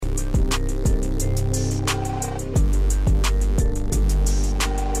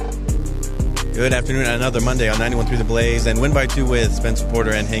Good afternoon. Another Monday on 91.3 The Blaze and Win by 2 with Spencer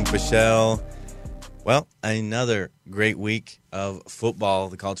Porter and Hank Bichelle. Well, another great week of football.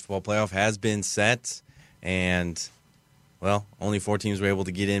 The college football playoff has been set, and, well, only 4 teams were able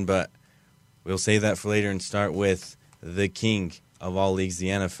to get in, but we'll save that for later and start with the king of all leagues, the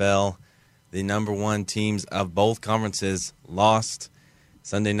NFL. The number one teams of both conferences lost.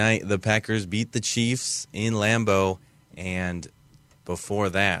 Sunday night, the Packers beat the Chiefs in Lambeau, and before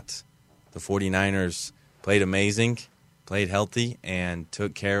that, the 49ers played amazing, played healthy, and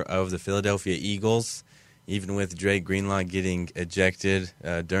took care of the Philadelphia Eagles, even with Dre Greenlaw getting ejected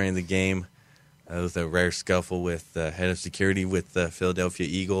during the game with a rare scuffle with the head of security with the Philadelphia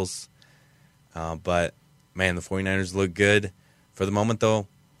Eagles. But, man, the 49ers look good. For the moment, though,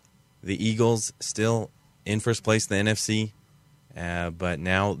 the Eagles still in first place in the NFC, but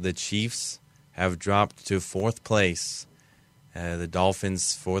now the Chiefs have dropped to 4th place. The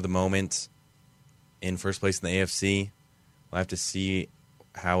Dolphins, for the moment, in first place in the AFC. We'll have to see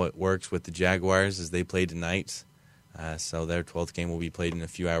how it works with the Jaguars as they play tonight. So their 12th game will be played in a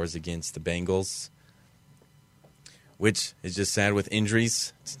few hours against the Bengals, which is just sad with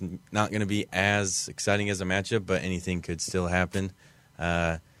injuries. It's not going to be as exciting as a matchup, but anything could still happen.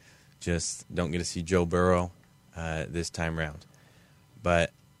 Just don't get to see Joe Burrow this time around.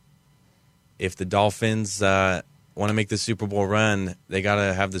 But if the Dolphins want to make the Super Bowl run, they got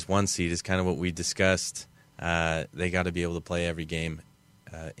to have this 1 seed, is kind of what we discussed. They got to be able to play every game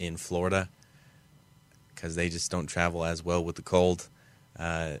in Florida because they just don't travel as well with the cold.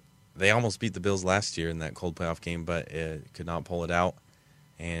 They almost beat the Bills last year in that cold playoff game, but could not pull it out.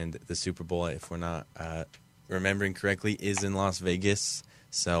 And the Super Bowl, if we're not remembering correctly, is in Las Vegas.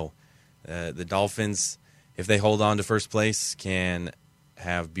 So the Dolphins, if they hold on to first place, can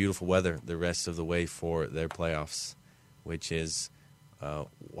have beautiful weather the rest of the way for their playoffs, which is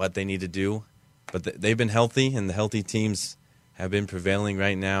what they need to do. But they've been healthy, and the healthy teams have been prevailing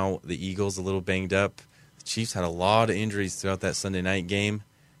right now. The Eagles a little banged up. The Chiefs had a lot of injuries throughout that Sunday night game,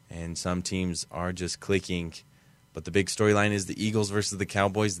 and some teams are just clicking. But the big storyline is the Eagles versus the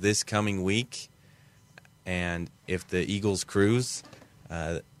Cowboys this coming week. And if the Eagles cruise,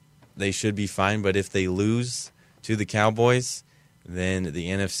 they should be fine. But if they lose to the Cowboys, then the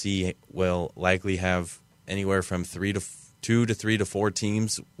NFC will likely have anywhere from 2 to 3 to 4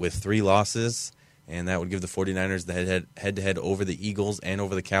 teams with 3 losses, and that would give the 49ers the head-to-head over the Eagles and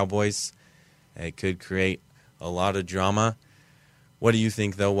over the Cowboys. It could create a lot of drama. What do you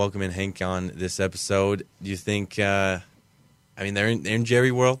think, though? Welcome in, Hank, on this episode. Do you think, they're in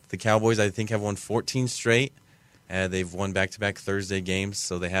Jerry World. The Cowboys, I think, have won 14 straight. They've won back-to-back Thursday games,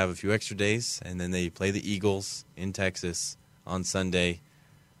 so they have a few extra days, and then they play the Eagles in Texas on Sunday.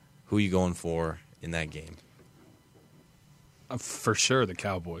 Who are you going for in that game? For sure, the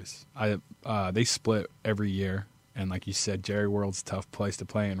Cowboys. They split every year, and like you said, Jerry World's a tough place to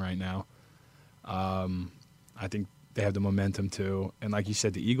play in right now. I think they have the momentum too, and like you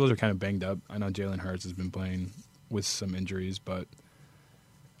said, the Eagles are kind of banged up. I know Jalen Hurts has been playing with some injuries, but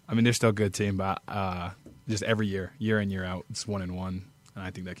they're still a good team. But just every year in, year out, it's 1-1. And I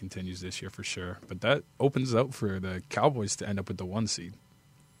think that continues this year for sure. But that opens up for the Cowboys to end up with the 1 seed.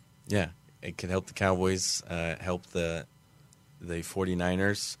 Yeah, it could help the Cowboys, help the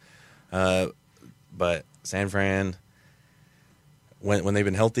 49ers. But San Fran, when they've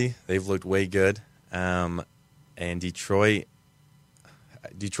been healthy, they've looked way good. And Detroit's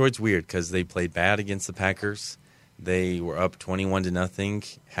weird because they played bad against the Packers. They were up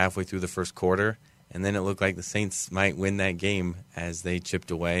 21-0 halfway through the first quarter. And then it looked like the Saints might win that game as they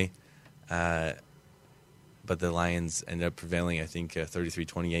chipped away. But the Lions ended up prevailing, I think,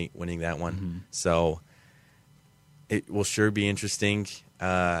 33-28, winning that one. Mm-hmm. So it will sure be interesting.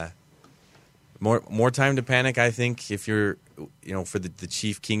 More time to panic, I think, if you're, for the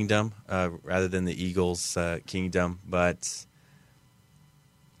Chief Kingdom rather than the Eagles Kingdom. But,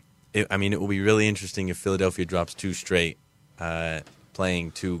 it will be really interesting if Philadelphia drops 2 straight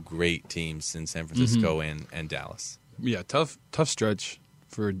playing 2 great teams in San Francisco and Dallas. Yeah, tough stretch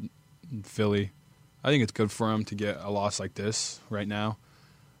for Philly. I think it's good for them to get a loss like this right now.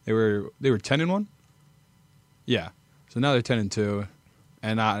 They were 10-1. Yeah, so now they're 10-2,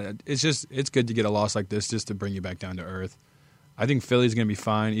 and it's good to get a loss like this just to bring you back down to earth. I think Philly's going to be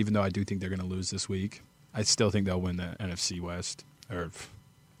fine, even though I do think they're going to lose this week. I still think they'll win the NFC West or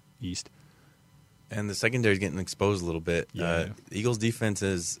East. And the secondary is getting exposed a little bit. Yeah. The Eagles' defense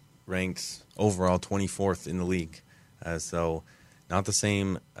is ranked overall 24th in the league. So not the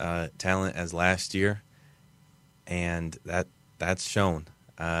same talent as last year. And that's shown.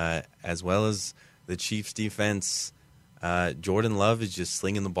 As well as the Chiefs' defense, Jordan Love is just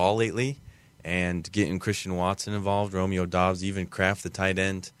slinging the ball lately. and getting Christian Watson involved, Romeo Dobbs, even Kraft, the tight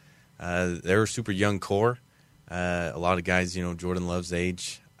end. They're a super young core. A lot of guys, Jordan Love's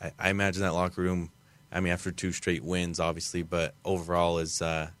age. I imagine that locker room, after 2 straight wins, obviously, but overall is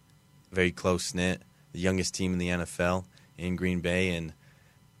very close-knit. The youngest team in the NFL in Green Bay. And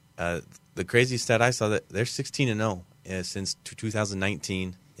the crazy stat I saw, that they're 16-0 since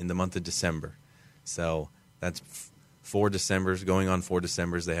 2019 in the month of December. So that's 4 Decembers, going on 4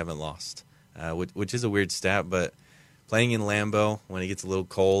 Decembers they haven't lost, which is a weird stat, but playing in Lambeau when it gets a little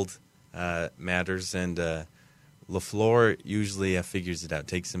cold matters, and LaFleur usually figures it out.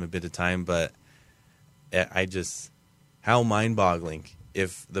 Takes him a bit of time, but how mind-boggling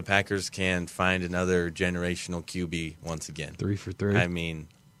if the Packers can find another generational QB once again. 3 for 3.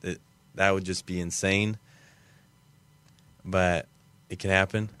 That would just be insane, but it can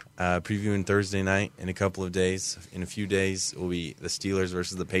happen. Previewing Thursday night in a couple of days. In a few days, will be the Steelers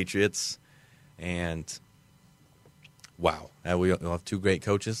versus the Patriots. And, wow, we'll have 2 great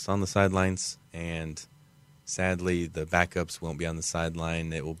coaches on the sidelines. And, sadly, the backups won't be on the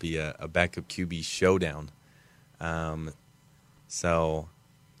sideline. It will be a backup QB showdown. So,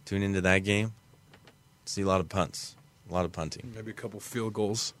 tune into that game. See a lot of punts. A lot of punting. Maybe a couple field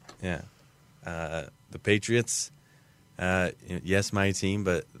goals. Yeah. The Patriots, yes, my team,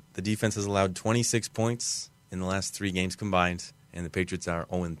 but the defense has allowed 26 points in the last 3 games combined, and the Patriots are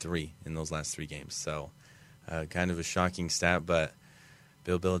 0-3 in those last 3 games. So kind of a shocking stat, but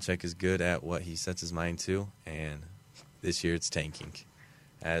Bill Belichick is good at what he sets his mind to, and this year it's tanking.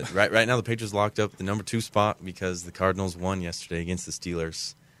 Right now the Patriots locked up the number 2 spot because the Cardinals won yesterday against the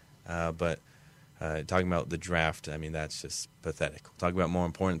Steelers. But talking about the draft, that's just pathetic. We'll talk about more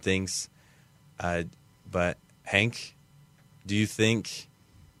important things. But, Hank, do you think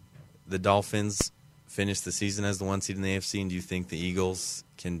the Dolphins finish the season as the 1 seed in the AFC, and do you think the Eagles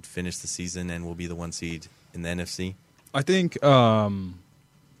can finish the season and will be the 1 seed in the NFC? I think in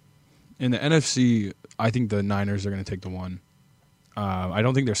the NFC, I think the Niners are going to take the 1. I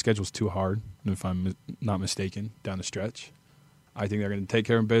don't think their schedule's too hard, if I'm not mistaken, down the stretch. I think they're going to take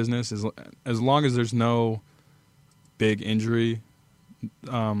care of business as long as there's no big injury.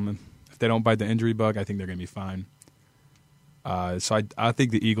 If they don't bite the injury bug, I think they're going to be fine. So I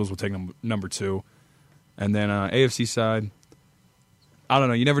think the Eagles will take number 2. And then AFC side, I don't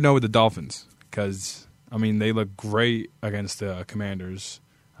know. You never know with the Dolphins because, they look great against the Commanders.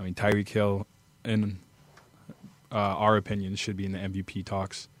 Tyreek Hill, in our opinion, should be in the MVP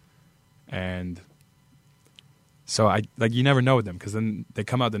talks. And so you never know with them because then they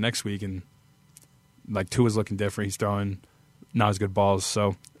come out the next week and Tua's looking different. He's throwing not as good balls.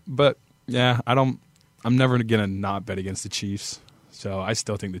 So, but yeah, I'm never gonna not bet against the Chiefs. So I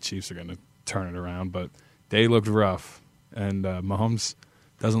still think the Chiefs are gonna turn it around. But they looked rough, and Mahomes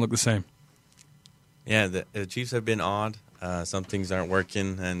doesn't look the same. Yeah, the Chiefs have been odd. Some things aren't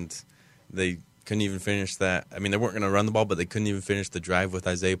working, and they couldn't even finish that. They weren't going to run the ball, but they couldn't even finish the drive with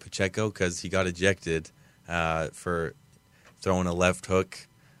Isaiah Pacheco because he got ejected for throwing a left hook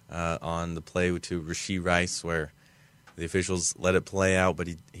on the play to Rashee Rice, where the officials let it play out, but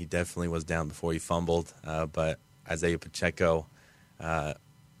he definitely was down before he fumbled. But Isaiah Pacheco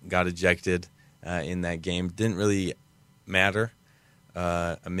got ejected in that game. Didn't really matter.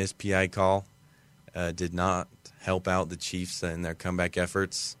 A missed PI call did not help out the Chiefs in their comeback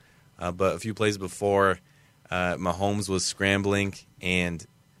efforts. But a few plays before, Mahomes was scrambling and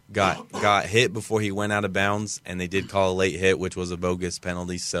got hit before he went out of bounds, and they did call a late hit, which was a bogus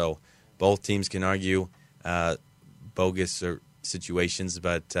penalty. So both teams can argue bogus situations,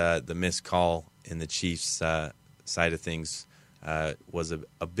 but the missed call in the Chiefs' side of things was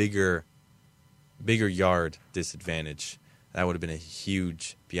a bigger yard disadvantage. That would have been a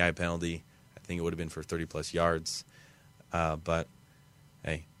huge PI penalty. I think it would have been for 30-plus yards. But,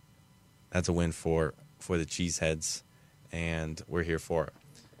 hey, that's a win for the Cheeseheads, and we're here for it.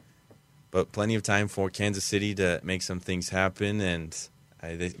 But plenty of time for Kansas City to make some things happen, and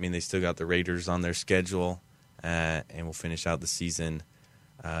they still got the Raiders on their schedule, and we'll finish out the season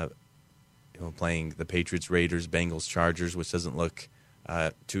playing the Patriots, Raiders, Bengals, Chargers, which doesn't look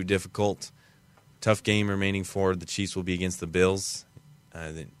too difficult. Tough game remaining for the Chiefs will be against the Bills.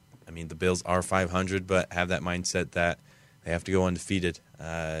 The Bills are 500, but have that mindset that they have to go undefeated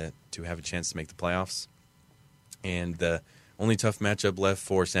to have a chance to make the playoffs. And the only tough matchup left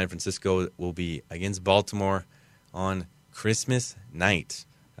for San Francisco will be against Baltimore on Christmas night.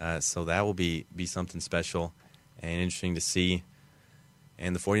 So that will be something special and interesting to see.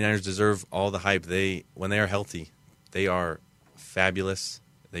 And the 49ers deserve all the hype. When they are healthy, they are fabulous.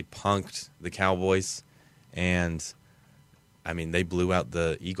 They punked the Cowboys, and I mean, they blew out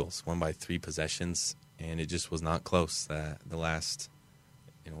the Eagles, won by 3 possessions, and it just was not close the last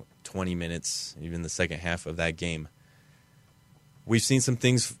 20 minutes, even the second half of that game. We've seen some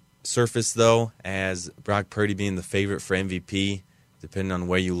things surface, though, as Brock Purdy being the favorite for MVP, depending on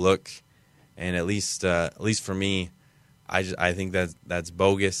where you look. And at least for me, I think that's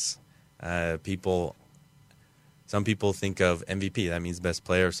bogus. Some people think of MVP, that means best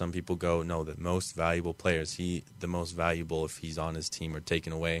player. Some people go, no, the most valuable player. Is he the most valuable if he's on his team or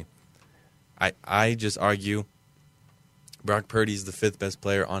taken away? I just argue Brock Purdy's the 5th best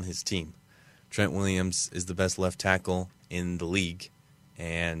player on his team. Trent Williams is the best left tackle in the league,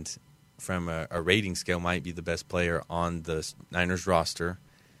 and from a rating scale might be the best player on the Niners roster.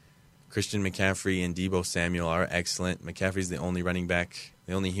 Christian McCaffrey and Deebo Samuel are excellent. McCaffrey's the only running back,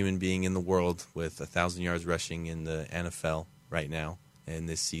 the only human being in the world with 1,000 yards rushing in the NFL right now in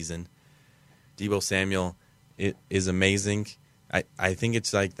this season. Deebo Samuel is amazing. I think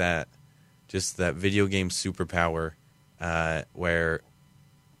it's like that, just that video game superpower where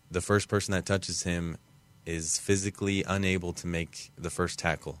the first person that touches him is physically unable to make the first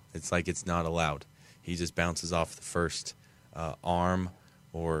tackle. It's like it's not allowed. He just bounces off the first arm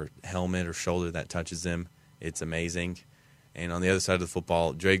or helmet or shoulder that touches him. It's amazing. And on the other side of the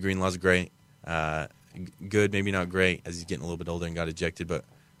football, Dre Greenlaw's great. Good, maybe not great, as he's getting a little bit older and got ejected, but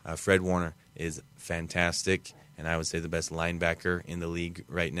Fred Warner is fantastic, and I would say the best linebacker in the league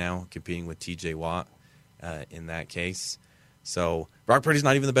right now, competing with T.J. Watt in that case. So Brock Purdy's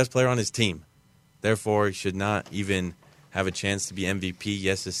not even the best player on his team. Therefore, he should not even have a chance to be MVP.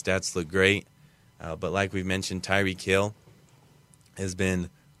 Yes, his stats look great, but like we've mentioned, Tyreek Hill has been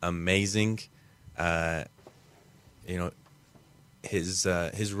amazing.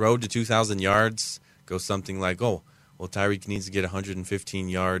 His road to 2,000 yards goes something like, Tyreek needs to get 115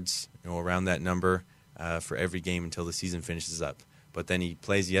 yards, around that number for every game until the season finishes up. But then he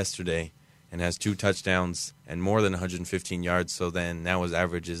plays yesterday and has 2 touchdowns and more than 115 yards. So then now his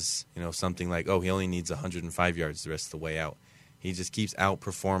average is, something like, he only needs 105 yards the rest of the way out. He just keeps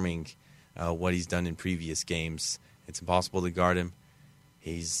outperforming what he's done in previous games. It's impossible to guard him.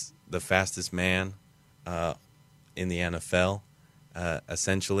 He's the fastest man in the NFL,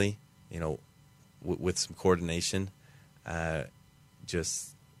 essentially, with some coordination.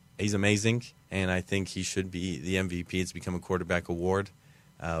 He's amazing, and I think he should be the MVP. It's become a quarterback award,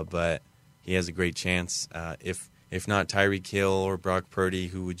 but he has a great chance. If not Tyreek Hill or Brock Purdy,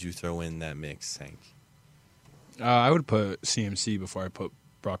 who would you throw in that mix, Hank? I would put CMC before I put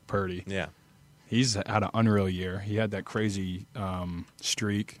Brock Purdy. Yeah. He's had an unreal year. He had that crazy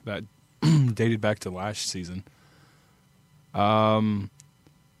streak that dated back to last season. I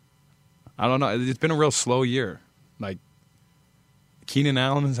don't know. It's been a real slow year. Like, Keenan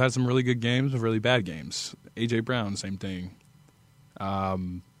Allen has had some really good games, really bad games. A.J. Brown, same thing.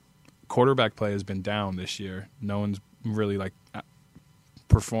 Quarterback play has been down this year. No one's really,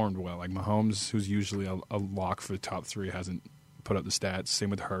 performed well. Like, Mahomes, who's usually a lock for the top 3, hasn't put up the stats. Same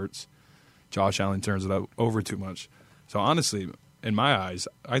with Hurts. Josh Allen turns it up over too much. So honestly, in my eyes,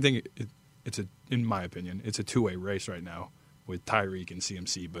 I think in my opinion, it's a 2-way race right now with Tyreek and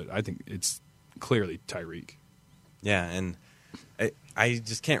CMC. But I think it's clearly Tyreek. Yeah, and I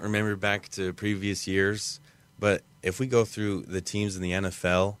just can't remember back to previous years. But if we go through the teams in the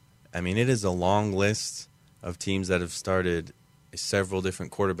NFL, I mean, it is a long list of teams that have started several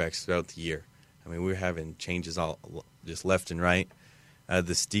different quarterbacks throughout the year. I mean, we're having changes all just left and right.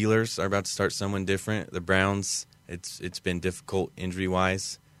 The Steelers are about to start someone different. The Browns, it's been difficult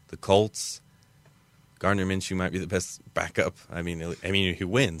injury-wise. The Colts, Gardner Minshew might be the best backup. I mean, he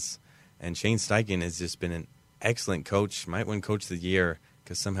wins. And Shane Steichen has just been an excellent coach. Might win Coach of the Year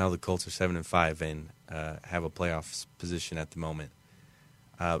because somehow the Colts are 7-5 and have a playoff position at the moment.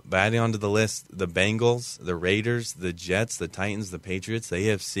 But adding on to the list, the Bengals, the Raiders, the Jets, the Titans, the Patriots, the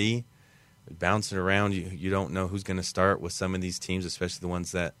AFC. Bouncing around, you don't know who's going to start with some of these teams, especially the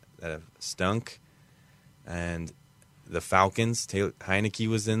ones that have stunk. And the Falcons, Heineke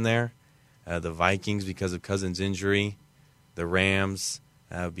was in there. The Vikings because of Cousins' injury. The Rams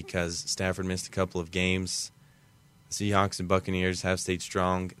because Stafford missed a couple of games. The Seahawks and Buccaneers have stayed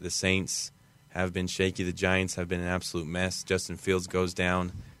strong. The Saints have been shaky. The Giants have been an absolute mess. Justin Fields goes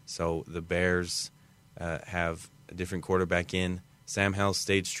down, so the Bears have a different quarterback in. Sam Howell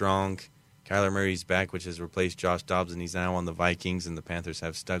stayed strong. Kyler Murray's back, which has replaced Josh Dobbs, and he's now on the Vikings, and the Panthers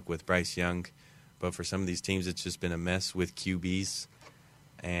have stuck with Bryce Young. But for some of these teams, it's just been a mess with QBs,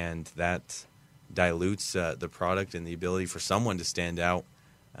 and that dilutes the product and the ability for someone to stand out.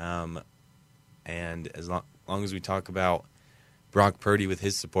 And as long as we talk about Brock Purdy with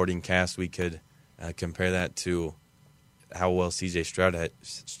his supporting cast, we could compare that to how well C.J.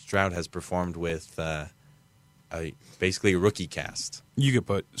 Stroud has performed with basically a rookie cast. You could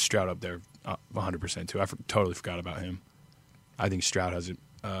put Stroud up there 100% too. Totally forgot about him. I think Stroud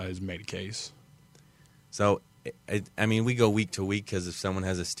has made a case. So, I mean, we go week to week because if someone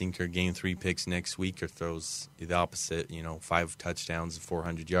has a stinker game 3 picks next week or throws the opposite, 5 touchdowns,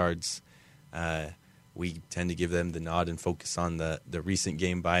 400 yards, we tend to give them the nod and focus on the recent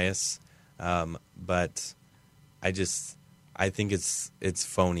game bias. But I think it's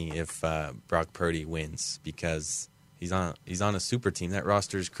phony if Brock Purdy wins because he's on a super team. That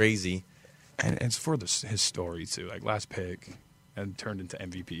roster is crazy, and it's for his story too. Like last pick and turned into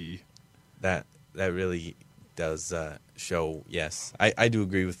MVP. That really does show. Yes, I do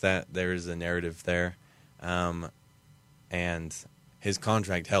agree with that. There is a narrative there, and his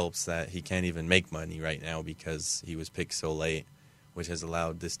contract helps that he can't even make money right now because he was picked so late, which has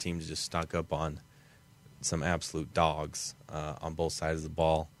allowed this team to just stock up on some absolute dogs on both sides of the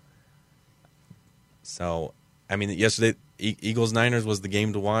ball. So, I mean, yesterday, Eagles-Niners was the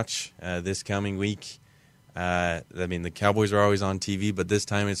game to watch this coming week. I mean, the Cowboys are always on TV, but this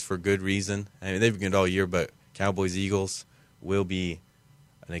time it's for good reason. I mean, they've been good all year, but Cowboys-Eagles will be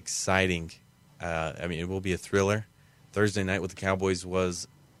an exciting, it will be a thriller. Thursday night with the Cowboys was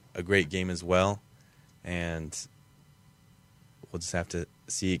a great game as well, and we'll just have to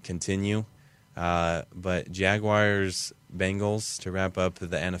see it continue. But Jaguars-Bengals to wrap up the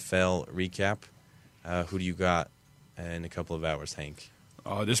NFL recap. Who do you got in a couple of hours, Hank?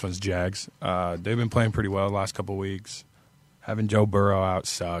 Oh, this one's Jags. They've been playing pretty well the last couple of weeks. Having Joe Burrow out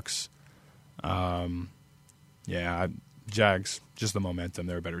sucks. Jags, just the momentum.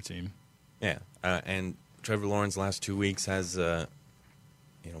 They're a better team. Yeah, and Trevor Lawrence last 2 weeks has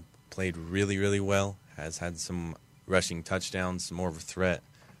played really, really well. Has had some rushing touchdowns, more of a threat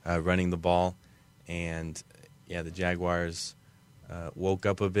running the ball. And, the Jaguars woke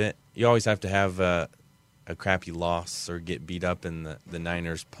up a bit. You always have to have a crappy loss or get beat up, and the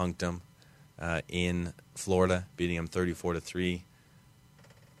Niners punked them in Florida, beating them 34-3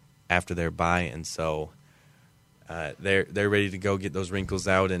 after their bye. And so they're ready to go get those wrinkles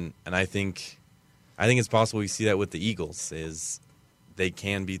out. And I think it's possible we see that with the Eagles is they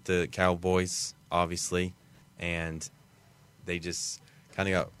can beat the Cowboys, obviously, and they just kind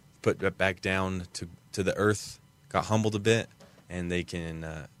of got put back down to the earth, got humbled a bit, and they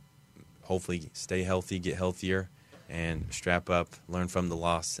can hopefully stay healthy, get healthier, and strap up, learn from the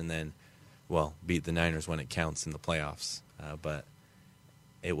loss, and then, beat the Niners when it counts in the playoffs. But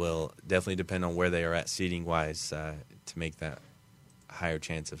it will definitely depend on where they are at seeding-wise to make that higher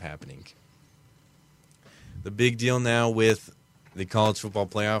chance of happening. The big deal now with the college football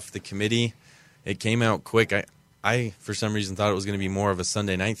playoff, the committee, it came out quick. I for some reason, thought it was going to be more of a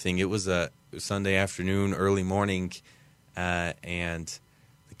Sunday night thing. It was a Sunday afternoon, early morning, and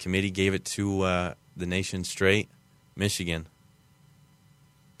the committee gave it to the nation straight: Michigan,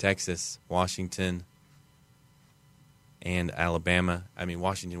 Texas, Washington, and Alabama. I mean,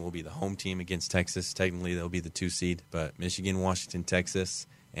 Washington will be the home team against Texas. Technically, they'll be the 2 seed, but Michigan, Washington, Texas,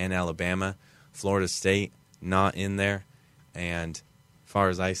 and Alabama. Florida State not in there. And as far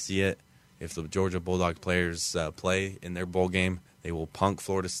as I see it, if the Georgia Bulldog players play in their bowl game, they will punk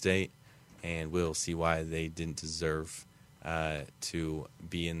Florida State, and we'll see why they didn't deserve to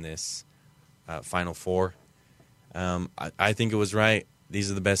be in this Final Four. I think it was right. These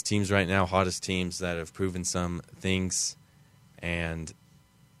are the best teams right now, hottest teams that have proven some things, and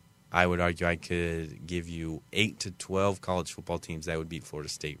I would argue I could give you 8 to 12 college football teams that would beat Florida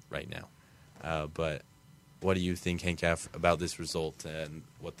State right now. But what do you think, Hank F., about this result and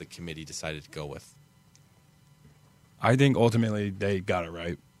what the committee decided to go with? I think ultimately they got it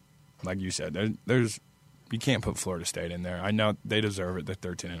right. Like you said, you can't put Florida State in there. I know they deserve it. They're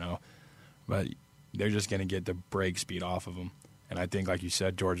 13-0, but they're just going to get the break speed off of them. And I think, like you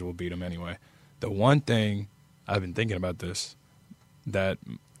said, Georgia will beat them anyway. The one thing I've been thinking about this, that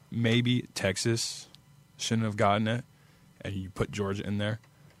maybe Texas shouldn't have gotten it, and you put Georgia in there.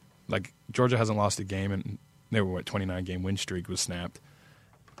 Like, Georgia hasn't lost a game, and they were, 29-game win streak was snapped.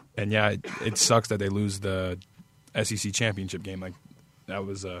 And, it sucks that they lose the SEC championship game. Like, that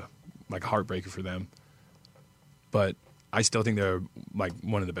was a heartbreaker for them. But I still think they're,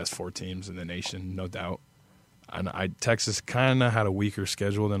 one of the best 4 teams in the nation, no doubt. And Texas kind of had a weaker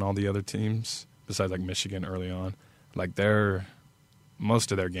schedule than all the other teams, besides, Michigan early on.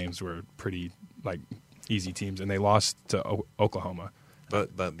 Most of their games were pretty, easy teams, and they lost to Oklahoma.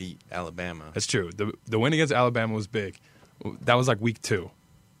 But beat Alabama. That's true. The win against Alabama was big. That was week 2.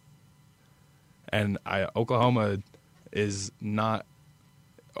 And Oklahoma is not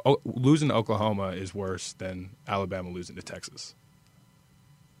losing to Oklahoma is worse than Alabama losing to Texas.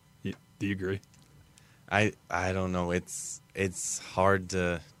 Do you agree? I don't know. It's hard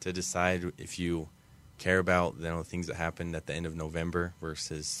to decide if you care about things that happened at the end of November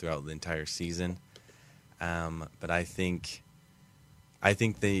versus throughout the entire season. But I think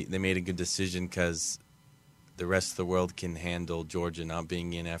they made a good decision because the rest of the world can handle Georgia not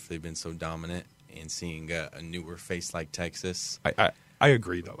being in after they've been so dominant, and seeing a newer face like Texas. I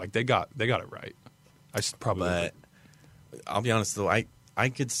agree though. Like they got it right. But I'll be honest though, I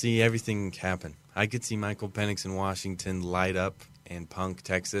could see everything happen. I could see Michael Penix in Washington light up and punk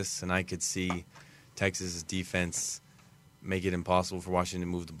Texas, and I could see Texas's defense make it impossible for Washington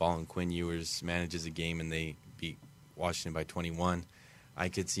to move the ball, and Quinn Ewers manages a game and they beat Washington by 21. I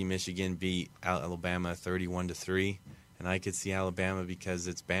could see Michigan beat Alabama 31-3, and I could see Alabama, because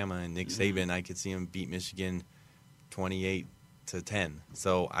it's Bama and Nick Saban, I could see him beat Michigan 28-10.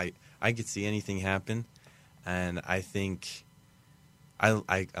 So I could see anything happen, and I think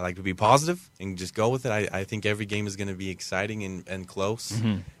I like to be positive and just go with it. I think every game is going to be exciting and close,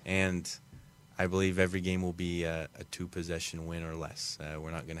 and I believe every game will be a 2-possession win or less.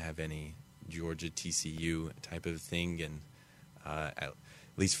 We're not going to have any Georgia TCU type of thing, and at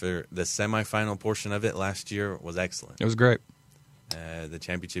least for the semifinal portion of it last year was excellent. It was great. The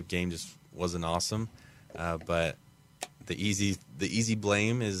championship game just wasn't awesome, but the easy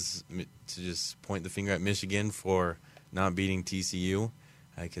blame is to just point the finger at Michigan for not beating TCU,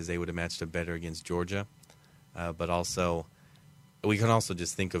 because they would have matched up better against Georgia. But also, we can also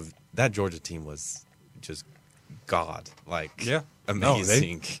just think of that Georgia team was just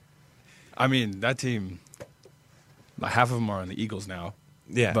amazing. I mean, that team, like half of them are on the Eagles now.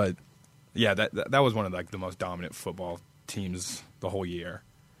 Yeah. But, yeah, that was one of the most dominant football teams the whole year.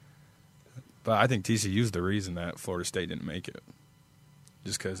 But I think TCU's the reason that Florida State didn't make it.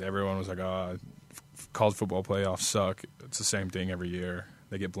 Just because everyone was like, college football playoffs suck. It's the same thing every year.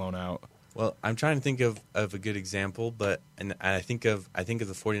 They get blown out. Well, I'm trying to think of a good example, and I think of the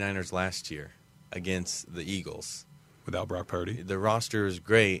 49ers last year against the Eagles. Without Brock Purdy? The roster is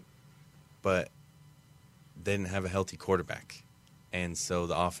great, but they didn't have a healthy quarterback. And so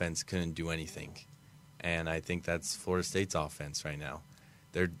the offense couldn't do anything. And I think that's Florida State's offense right now.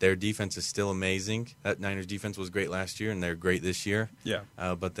 Their defense is still amazing. That Niners defense was great last year, and they're great this year. Yeah.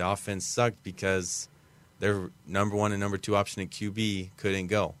 But the offense sucked because their number 1 and number 2 option at QB couldn't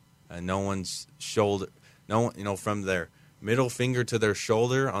go. From their middle finger to their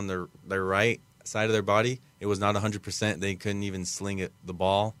shoulder on their right side of their body, it was not 100%. They couldn't even sling the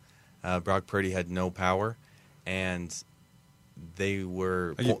ball. Brock Purdy had no power, and they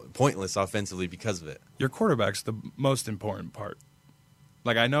were pointless offensively because of it. Your quarterback's the most important part.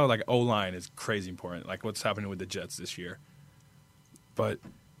 Like, I know, O-line is crazy important, like what's happening with the Jets this year. But,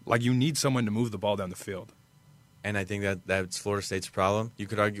 you need someone to move the ball down the field. And I think that's Florida State's problem. You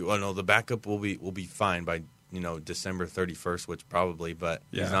could argue, the backup will be fine by, December 31st, which probably, but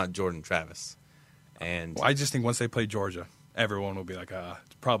he's not Jordan Travis. And I just think once they play Georgia, everyone will be like,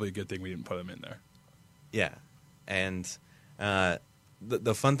 it's probably a good thing we didn't put him in there. Yeah. And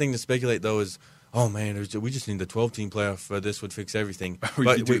the fun thing to speculate, though, is, oh, man, we just need the 12-team playoff. This would fix everything. We'd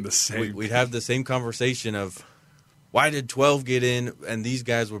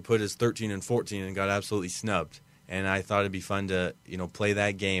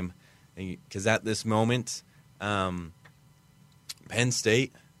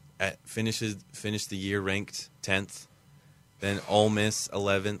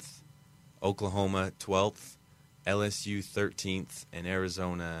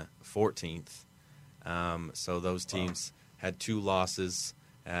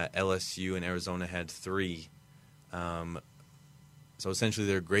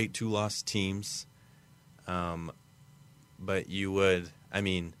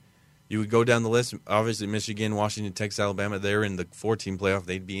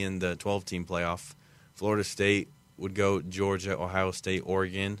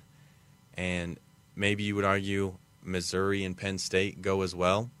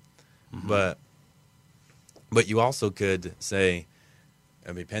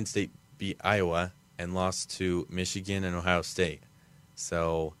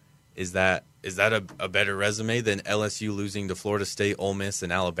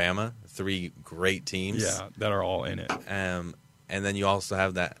Yeah, that are all in it. And then you also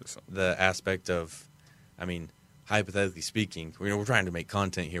have the aspect of, hypothetically speaking, we're trying to make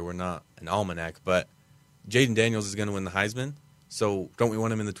content here. We're not an almanac, but Jaden Daniels is going to win the Heisman. So don't we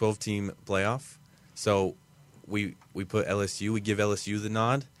want him in the 12-team playoff? So we put LSU. We give LSU the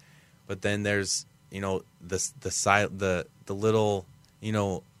nod, but then there's the little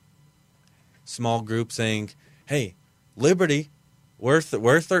small group saying, "Hey, Liberty, we're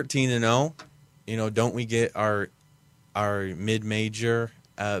 13-0. Don't we get our mid-major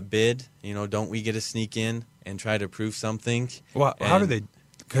bid? Don't we get to sneak in and try to prove something?" Well, how do they?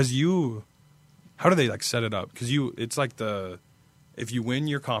 How do they set it up? Because it's like if you win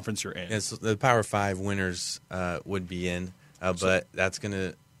your conference, you're in. Yes, the Power 5 winners would be in, but that's going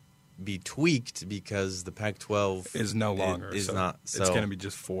to be tweaked because the Pac-12 is no longer is not. So it's going to be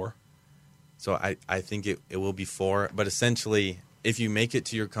just 4. So I think it will be 4, but essentially, if you make it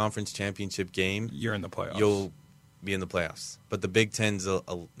to your conference championship game, you're in the playoffs. You'll be in the playoffs. But the Big Ten's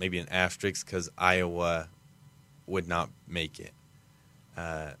maybe an asterisk because Iowa would not make it.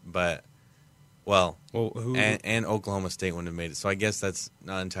 And Oklahoma State wouldn't have made it. So I guess that's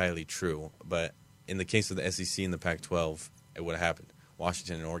not entirely true. But in the case of the SEC and the Pac-12, it would have happened.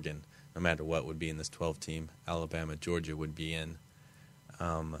 Washington and Oregon, no matter what, would be in this 12 team. Alabama, Georgia would be in.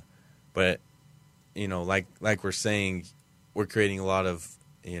 But like we're saying, we're creating a lot of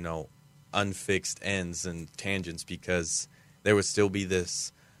unfixed ends and tangents because there would still be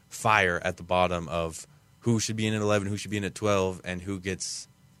this fire at the bottom of who should be in at 11, who should be in at 12, and who gets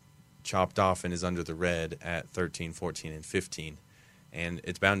chopped off and is under the red at 13, 14, and 15. And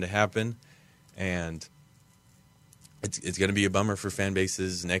it's bound to happen, and it's going to be a bummer for fan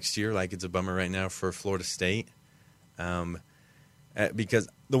bases next year, like it's a bummer right now for Florida State. Because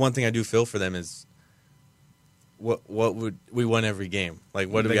the one thing I do feel for them is what would we won every game? Like,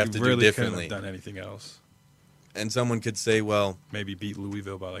 what do we have to do differently? Couldn't have done anything else. And someone could say, well, maybe beat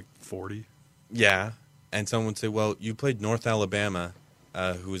Louisville by 40. Yeah, and someone would say, well, you played North Alabama,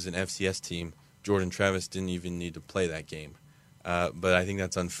 who is an FCS team. Jordan Travis didn't even need to play that game. But I think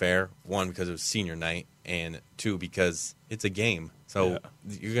that's unfair. 1, because it was senior night, and 2, because it's a game. So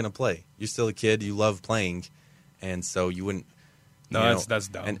you're going to play. You're still a kid. You love playing, and so you wouldn't. No, that's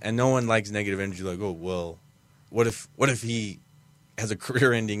dumb. And no one likes negative energy. Like, oh well, what if he has a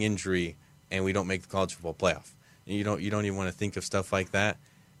career-ending injury and we don't make the college football playoff? You don't even want to think of stuff like that.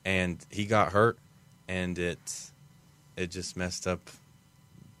 And he got hurt, and it just messed up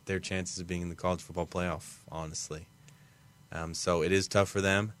their chances of being in the college football playoff. Honestly, so it is tough for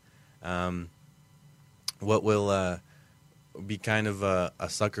them. What will be kind of a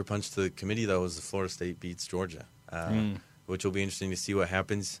sucker punch to the committee, though, is the Florida State beats Georgia. Which will be interesting to see what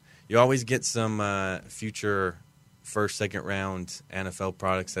happens. You always get some future first, second round NFL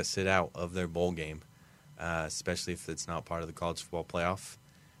products that sit out of their bowl game, especially if it's not part of the college football playoff.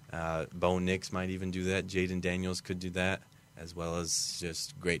 Bo Nix might even do that. Jaden Daniels could do that, as well as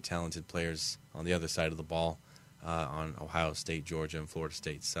just great talented players on the other side of the ball on Ohio State, Georgia, and Florida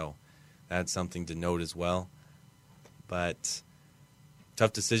State. So that's something to note as well. But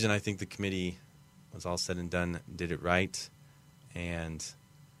tough decision. I think the committee was all said and done, did it right. And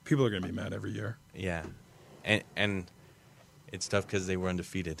people are going to be mad every year. Yeah, and it's tough because they were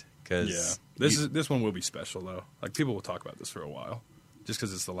undefeated. This one will be special though. Like, people will talk about this for a while, just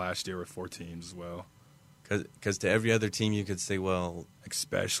because it's the last year with 4 teams as well. Because to every other team you could say, well,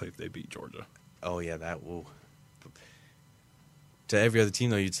 especially if they beat Georgia. Oh yeah, that will. To every other team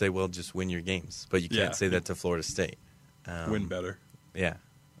though, you'd say, well, just win your games, but you can't say that to Florida State. Win better. Yeah,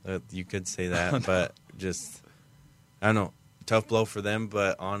 you could say that, but just I don't know. Tough blow for them,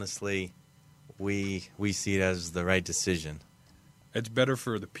 but honestly, we see it as the right decision. It's better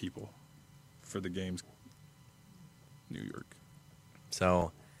for the people, for the games. New York.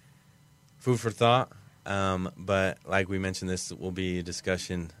 So, food for thought. But like we mentioned, this will be a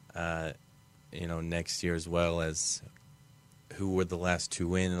discussion, next year, as well as who were the last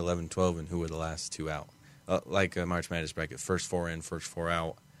 2 in 11-12 and who were the last 2 out. Like a March Madness bracket, first 4 in, first 4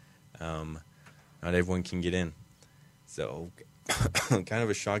 out. Not everyone can get in. So, kind of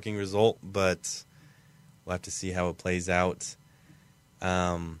a shocking result, but we'll have to see how it plays out.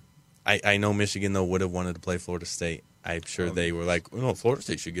 I know Michigan, though, would have wanted to play Florida State. I'm sure they were like, Florida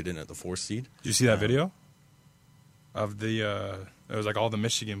State should get in at the 4th seed. Did you see that video? Of the, it was like all the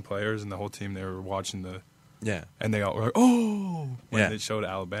Michigan players and the whole team, they were watching the. Yeah. And they all were like, oh! When they showed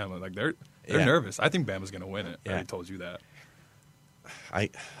Alabama. Like, they're nervous. I think Bama's going to win it. Yeah. I already told you that. I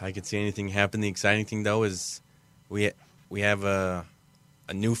could see anything happen. The exciting thing, though, is we have a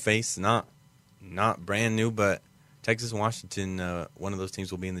new face, not brand new, but Texas and Washington, one of those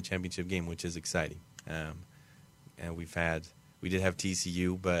teams will be in the championship game, which is exciting. And we did have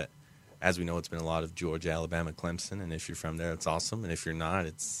TCU, but as we know, it's been a lot of Georgia, Alabama, Clemson, and if you're from there, it's awesome, and if you're not,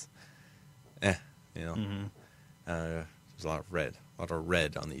 it's Mm-hmm. There's a lot of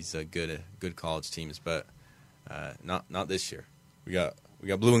red on these good college teams, but not this year. We got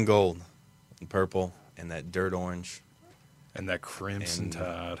blue and gold and purple and that dirt orange. And that Crimson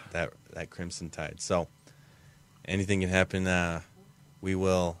Tide. That Crimson Tide. So anything can happen. We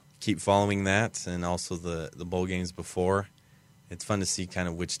will keep following that, and also the bowl games before. It's fun to see kind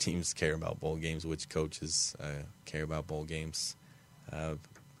of which teams care about bowl games, which coaches care about bowl games.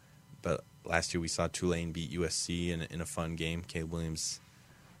 But last year we saw Tulane beat USC in a fun game. Caleb Williams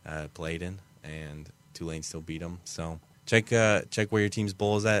played in, and Tulane still beat them. So check where your team's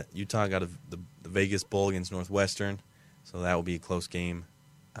bowl is at. Utah got the Vegas Bowl against Northwestern, so that will be a close game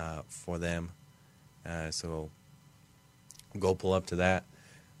for them. So go pull up to that.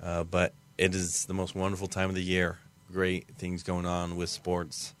 But it is the most wonderful time of the year. Great things going on with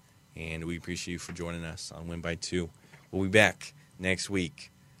sports, and we appreciate you for joining us on Win by 2. We'll be back next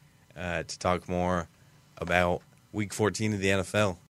week to talk more about Week 14 of the NFL.